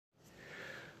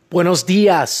Buenos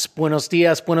dias, buenos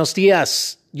dias, buenos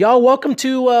dias. Y'all, welcome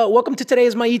to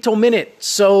today's Maito Minute.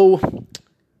 So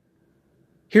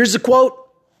here's the quote,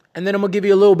 and then I'm gonna give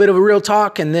you a little bit of a real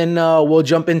talk, and then we'll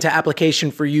jump into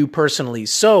application for you personally.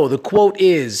 So the quote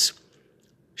is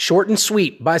short and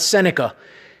sweet by Seneca.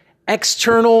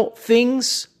 External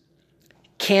things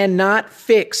cannot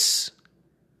fix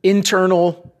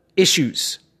internal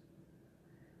issues.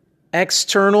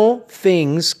 External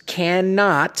things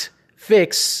cannot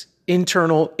fix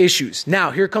internal issues.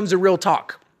 Now, here comes the real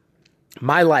talk.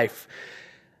 My life.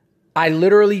 I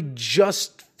literally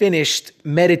just finished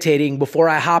meditating before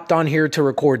I hopped on here to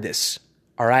record this.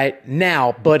 All right.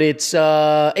 Now, but it's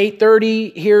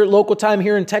 8:30 here, local time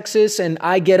here in Texas, and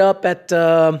I get up at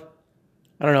I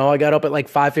got up at like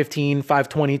 5:15,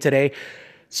 5:20 today.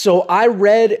 So I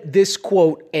read this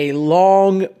quote a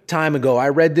long time ago. I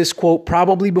read this quote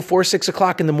probably before 6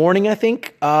 o'clock in the morning, I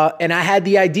think. And I had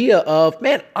the idea of,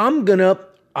 man, I'm gonna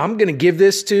give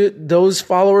this to those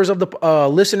followers of the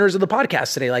listeners of the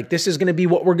podcast today. Like, this is gonna be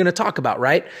what we're gonna talk about,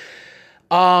 right?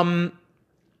 But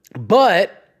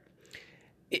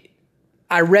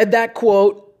I read that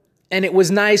quote, and it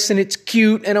was nice and it's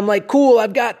cute. And I'm like, cool,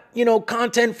 I've got,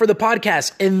 content for the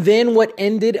podcast. And then what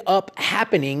ended up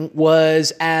happening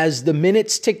was, as the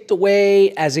minutes ticked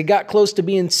away, as it got close to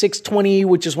being 6:20,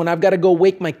 which is when I've got to go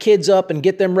wake my kids up and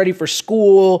get them ready for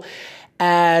school,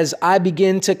 as I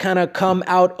begin to kind of come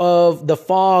out of the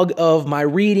fog of my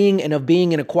reading and of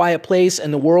being in a quiet place,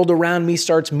 and the world around me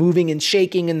starts moving and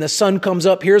shaking and the sun comes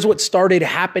up, here's what started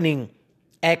happening.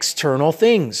 External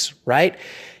things, right?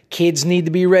 Kids need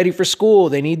to be ready for school.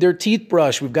 They need their teeth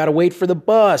brushed. We've got to wait for the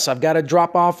bus. I've got to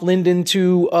drop off Lyndon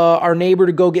to our neighbor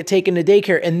to go get taken to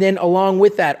daycare. And then along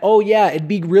with that, oh yeah, it'd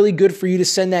be really good for you to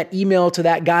send that email to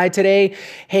that guy today.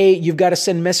 Hey, you've got to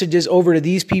send messages over to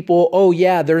these people. Oh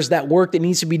yeah, there's that work that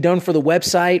needs to be done for the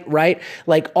website, right?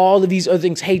 Like all of these other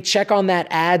things. Hey, check on that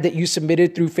ad that you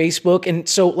submitted through Facebook. And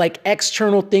so like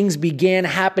external things began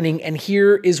happening. And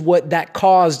here is what that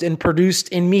caused and produced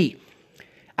in me.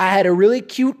 I had a really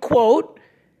cute quote,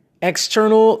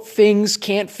 external things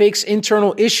can't fix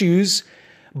internal issues,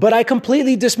 but I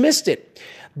completely dismissed it.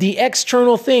 The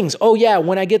external things, oh yeah,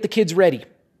 when I get the kids ready.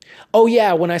 Oh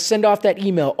yeah, when I send off that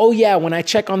email. Oh yeah, when I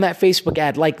check on that Facebook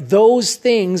ad. Like those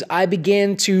things, I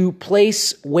began to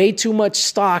place way too much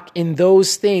stock in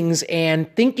those things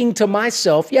and thinking to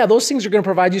myself, yeah, those things are going to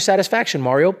provide you satisfaction,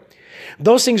 Mario.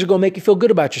 Those things are going to make you feel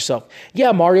good about yourself.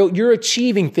 Yeah, Mario, you're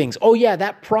achieving things. Oh yeah,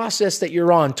 that process that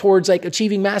you're on towards like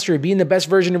achieving mastery, being the best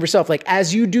version of yourself. Like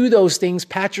as you do those things,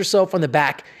 pat yourself on the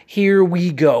back. Here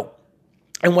we go.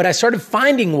 And what I started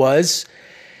finding was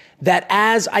that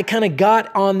as I kind of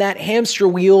got on that hamster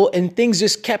wheel and things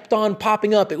just kept on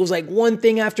popping up, it was like one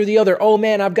thing after the other. Oh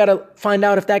man, I've got to find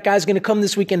out if that guy's going to come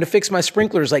this weekend to fix my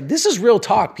sprinklers. Like this is real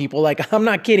talk, people. Like I'm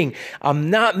not kidding. I'm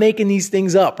not making these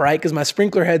things up, right? Because my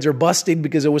sprinkler heads are busted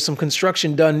because there was some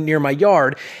construction done near my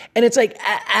yard. And it's like,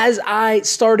 as I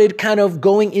started kind of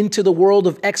going into the world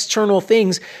of external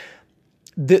things,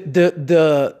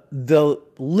 the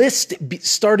list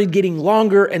started getting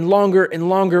longer and longer and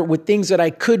longer with things that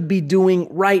I could be doing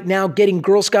right now, getting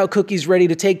Girl Scout cookies ready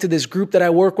to take to this group that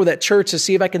I work with at church to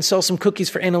see if I can sell some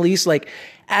cookies for Annalise. Like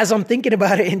as I'm thinking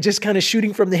about it and just kind of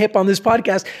shooting from the hip on this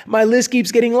podcast, my list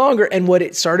keeps getting longer. And what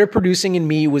it started producing in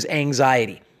me was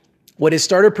anxiety. What it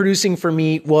started producing for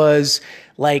me was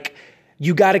like,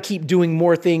 you got to keep doing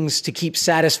more things to keep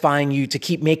satisfying you, to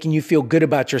keep making you feel good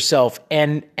about yourself.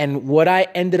 And what I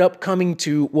ended up coming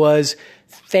to was,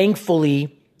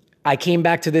 thankfully, I came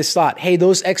back to this thought. Hey,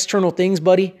 those external things,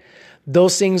 buddy,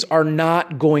 those things are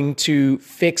not going to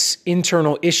fix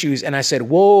internal issues. And I said,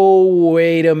 whoa,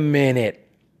 wait a minute.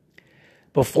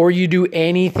 Before you do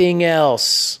anything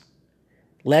else,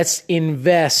 let's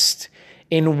invest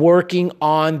in working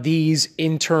on these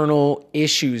internal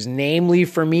issues. Namely,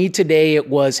 for me today, it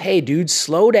was, hey, dude,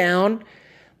 slow down.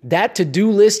 That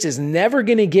to-do list is never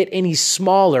going to get any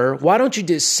smaller. Why don't you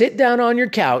just sit down on your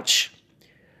couch,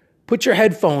 put your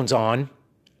headphones on,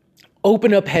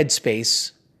 open up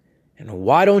Headspace, and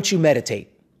why don't you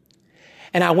meditate?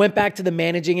 And I went back to the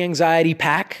Managing Anxiety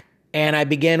pack, and I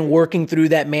began working through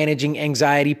that Managing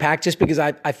Anxiety pack just because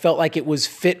I felt like it was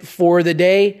fit for the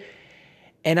day.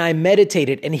 And I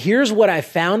meditated. And here's what I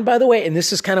found, by the way, and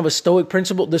this is kind of a Stoic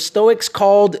principle. The Stoics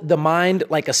called the mind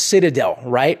like a citadel,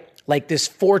 right? Like this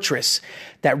fortress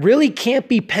that really can't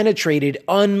be penetrated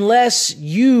unless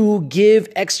you give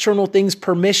external things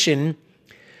permission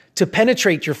to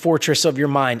penetrate your fortress of your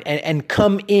mind and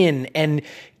come in and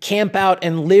camp out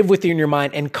and live within your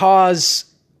mind and cause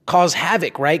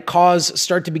havoc, right?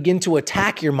 Start to begin to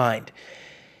attack your mind.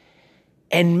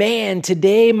 And man,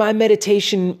 today my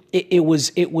meditation, it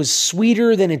was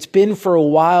sweeter than it's been for a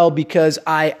while, because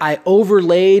I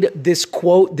overlaid this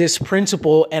quote, this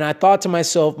principle, and I thought to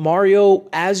myself, Mario,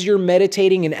 as you're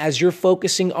meditating and as you're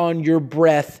focusing on your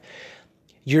breath,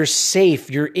 you're safe.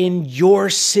 You're in your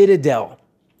citadel.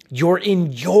 You're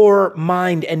in your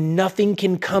mind, and nothing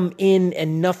can come in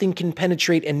and nothing can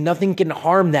penetrate and nothing can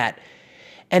harm that.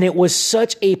 And it was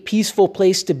such a peaceful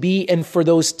place to be. And for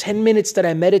those 10 minutes that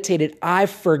I meditated, I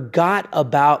forgot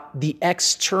about the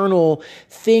external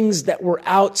things that were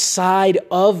outside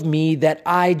of me that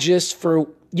I just,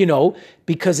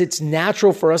 because it's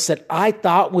natural for us, that I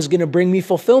thought was going to bring me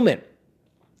fulfillment.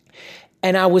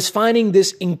 And I was finding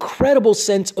this incredible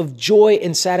sense of joy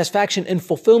and satisfaction and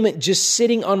fulfillment just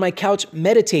sitting on my couch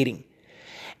meditating.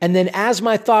 And then as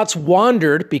my thoughts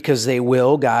wandered, because they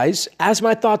will, guys, as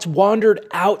my thoughts wandered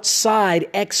outside,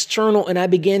 external, and I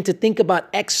began to think about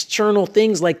external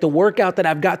things like the workout that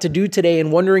I've got to do today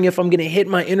and wondering if I'm going to hit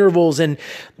my intervals and,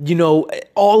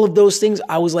 all of those things,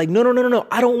 I was like, no.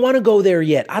 I don't want to go there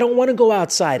yet. I don't want to go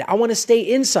outside. I want to stay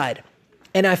inside.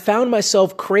 And I found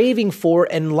myself craving for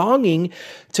and longing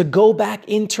to go back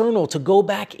internal, to go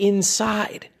back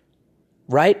inside.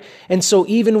 Right? And so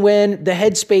even when the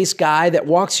Headspace guy that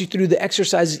walks you through the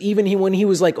exercises, when he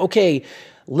was like, okay,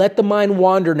 let the mind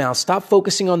wander now, stop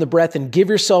focusing on the breath and give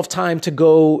yourself time to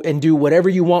go and do whatever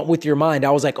you want with your mind.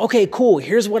 I was like, okay, cool.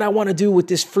 Here's what I want to do with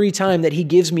this free time that he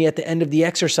gives me at the end of the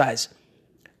exercise.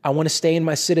 I want to stay in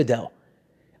my citadel.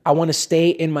 I want to stay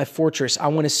in my fortress. I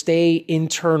want to stay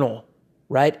internal,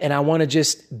 right? And I want to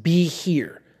just be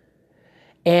here.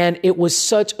 And it was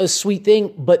such a sweet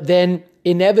thing, but then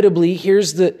inevitably,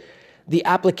 here's the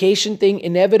application thing.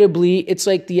 Inevitably, it's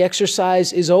like the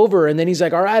exercise is over. And then he's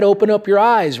like, all right, open up your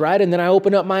eyes, right? And then I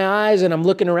open up my eyes and I'm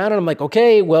looking around and I'm like,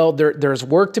 okay, well, there's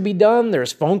work to be done.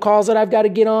 There's phone calls that I've got to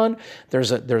get on.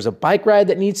 There's a bike ride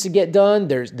that needs to get done.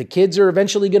 The kids are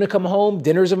eventually going to come home.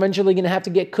 Dinner's eventually going to have to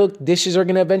get cooked. Dishes are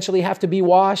going to eventually have to be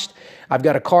washed. I've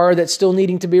got a car that's still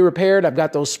needing to be repaired. I've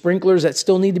got those sprinklers that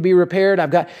still need to be repaired.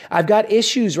 I've got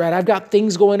issues, right? I've got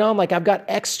things going on. Like I've got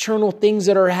external things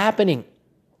that are happening.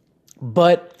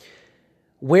 But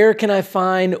where can I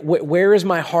find, where is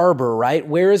my harbor, right?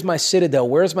 Where is my citadel?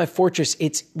 Where is my fortress?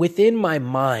 It's within my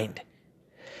mind.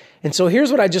 And so here's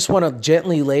what I just want to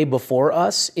gently lay before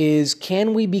us is,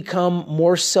 can we become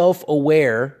more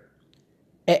self-aware?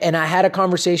 And I had a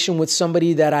conversation with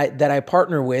somebody that I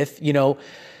partner with,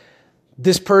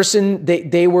 this person,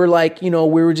 they were like, we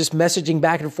were just messaging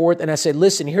back and forth. And I said,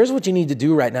 listen, here's what you need to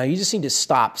do right now. You just need to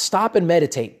stop and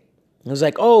meditate. I was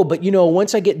like, oh, but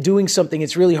once I get doing something,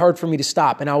 it's really hard for me to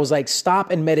stop. And I was like,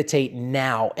 stop and meditate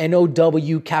now.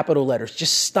 NOW, capital letters.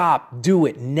 Just stop, do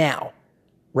it now,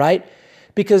 right?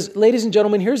 Because ladies and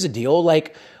gentlemen, here's the deal.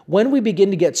 Like when we begin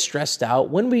to get stressed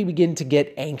out, when we begin to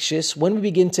get anxious, when we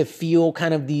begin to feel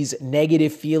kind of these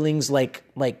negative feelings like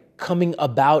coming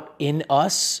about in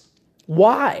us,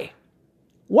 why?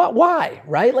 Why,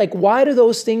 right? Like, why do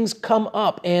those things come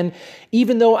up? And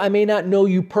even though I may not know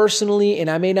you personally and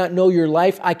I may not know your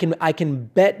life, I can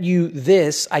bet you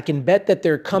this. I can bet that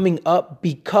they're coming up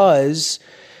because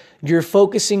you're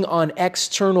focusing on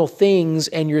external things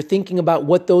and you're thinking about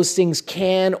what those things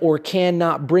can or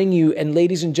cannot bring you. And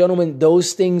ladies and gentlemen,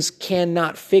 those things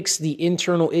cannot fix the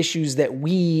internal issues that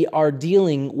we are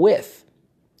dealing with,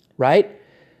 right?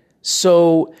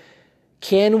 So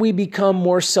can we become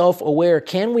more self-aware?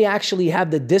 Can we actually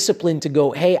have the discipline to go,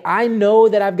 hey, I know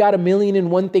that I've got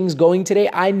 1,000,001 things going today.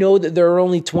 I know that there are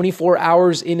only 24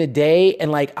 hours in a day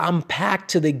and I'm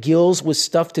packed to the gills with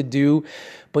stuff to do,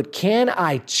 but can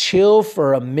I chill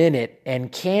for a minute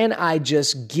and can I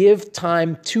just give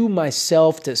time to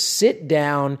myself to sit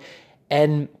down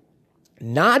and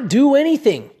not do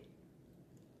anything?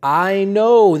 I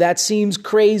know that seems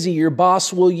crazy. Your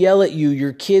boss will yell at you.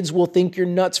 Your kids will think you're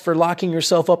nuts for locking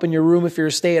yourself up in your room if you're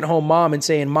a stay-at-home mom and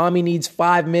saying, mommy needs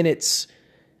 5 minutes.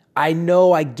 I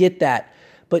know, I get that.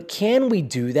 But can we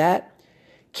do that?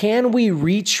 Can we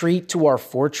retreat to our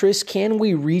fortress? Can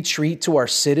we retreat to our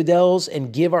citadels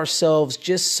and give ourselves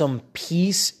just some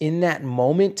peace in that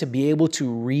moment to be able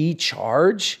to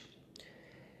recharge?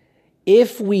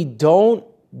 If we don't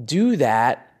do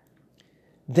that,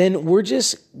 then we're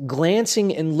just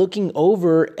glancing and looking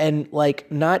over and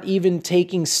not even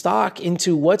taking stock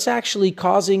into what's actually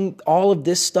causing all of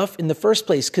this stuff in the first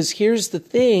place. Because here's the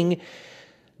thing,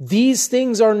 these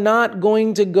things are not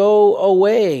going to go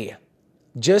away.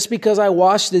 Just because I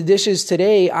wash the dishes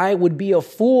today, I would be a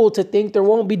fool to think there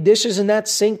won't be dishes in that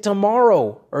sink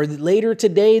tomorrow or later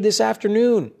today, this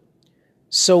afternoon.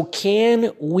 So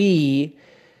can we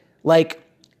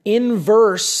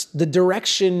inverse the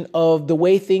direction of the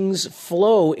way things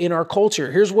flow in our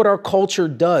culture. Here's what our culture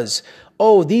does.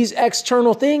 Oh, these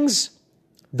external things,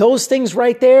 those things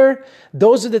right there,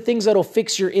 those are the things that'll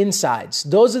fix your insides.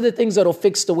 Those are the things that'll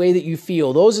fix the way that you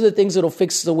feel. Those are the things that'll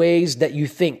fix the ways that you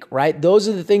think, right? Those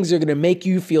are the things that are going to make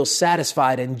you feel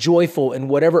satisfied and joyful in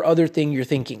whatever other thing you're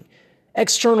thinking.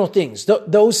 External things,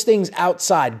 those things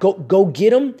outside, go get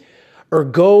them. Or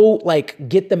go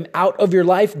get them out of your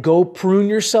life, go prune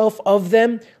yourself of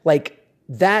them.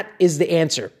 That is the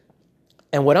answer.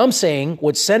 And what I'm saying,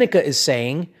 what Seneca is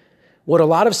saying, what a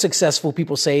lot of successful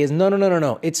people say is,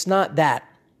 no. It's not that.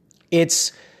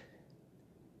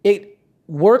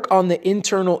 Work on the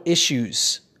internal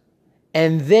issues.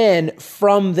 And then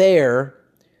from there,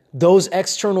 those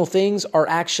external things are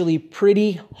actually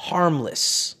pretty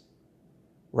harmless,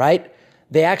 right?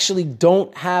 They actually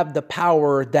don't have the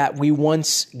power that we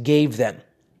once gave them.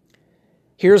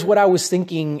 Here's what I was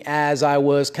thinking as I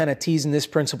was kind of teasing this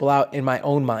principle out in my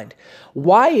own mind.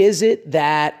 Why is it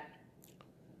that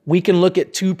we can look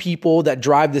at two people that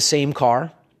drive the same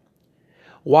car?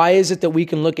 Why is it that we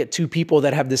can look at two people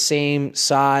that have the same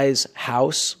size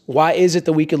house? Why is it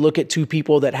that we can look at two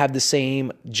people that have the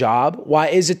same job? Why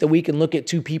is it that we can look at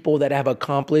two people that have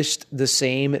accomplished the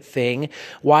same thing?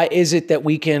 Why is it that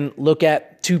we can look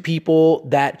at two people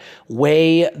that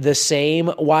weigh the same?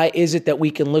 Why is it that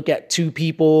we can look at two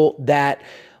people that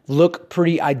look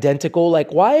pretty identical?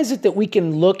 Why is it that we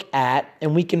can look at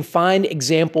and we can find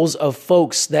examples of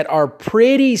folks that are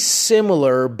pretty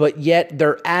similar, but yet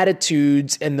their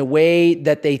attitudes and the way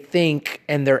that they think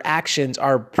and their actions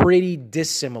are pretty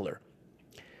dissimilar?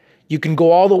 You can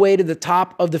go all the way to the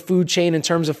top of the food chain in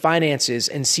terms of finances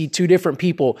and see two different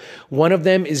people. One of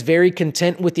them is very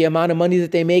content with the amount of money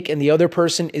that they make, and the other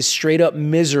person is straight up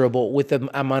miserable with the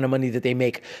amount of money that they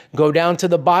make. Go down to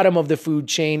the bottom of the food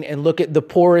chain and look at the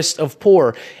poorest of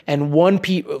poor. And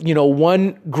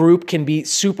one group can be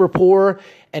super poor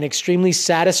and extremely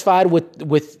satisfied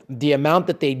with the amount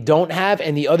that they don't have,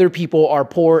 and the other people are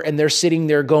poor and they're sitting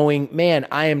there going, man,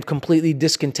 I am completely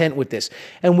discontent with this.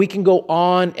 And we can go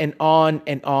on and on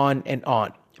and on and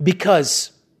on,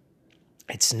 because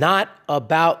it's not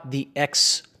about the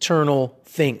external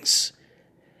things.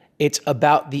 It's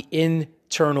about the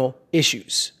internal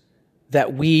issues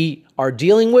that we are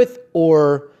dealing with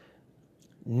or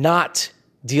not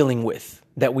dealing with,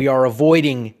 that we are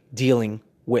avoiding dealing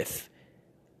with.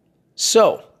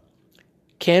 So,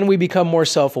 can we become more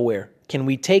self-aware? Can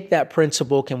we take that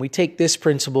principle? Can we take this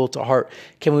principle to heart?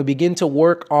 Can we begin to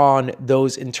work on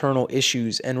those internal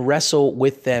issues and wrestle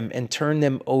with them and turn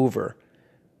them over?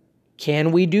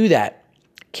 Can we do that?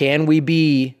 Can we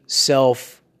be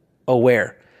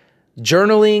self-aware?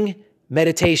 Journaling,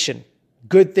 meditation,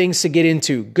 good things to get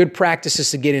into, good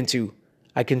practices to get into.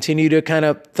 I continue to kind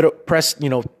of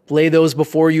lay those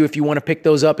before you if you want to pick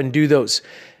those up and do those.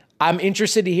 I'm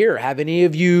interested to hear, have any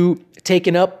of you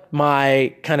taken up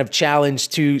my kind of challenge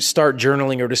to start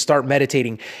journaling or to start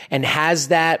meditating? And has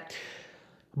that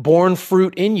borne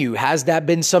fruit in you? Has that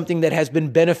been something that has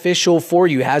been beneficial for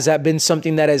you? Has that been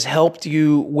something that has helped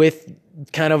you with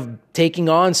kind of taking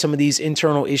on some of these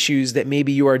internal issues that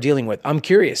maybe you are dealing with? I'm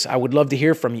curious. I would love to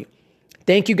hear from you.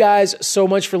 Thank you guys so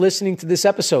much for listening to this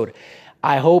episode.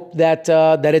 I hope that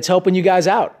it's helping you guys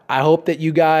out. I hope that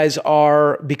you guys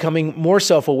are becoming more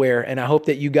self-aware, and I hope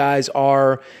that you guys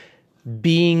are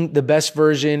being the best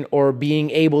version or being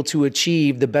able to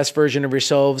achieve the best version of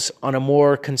yourselves on a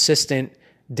more consistent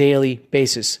daily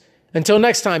basis. Until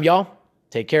next time, y'all,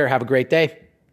 take care. Have a great day.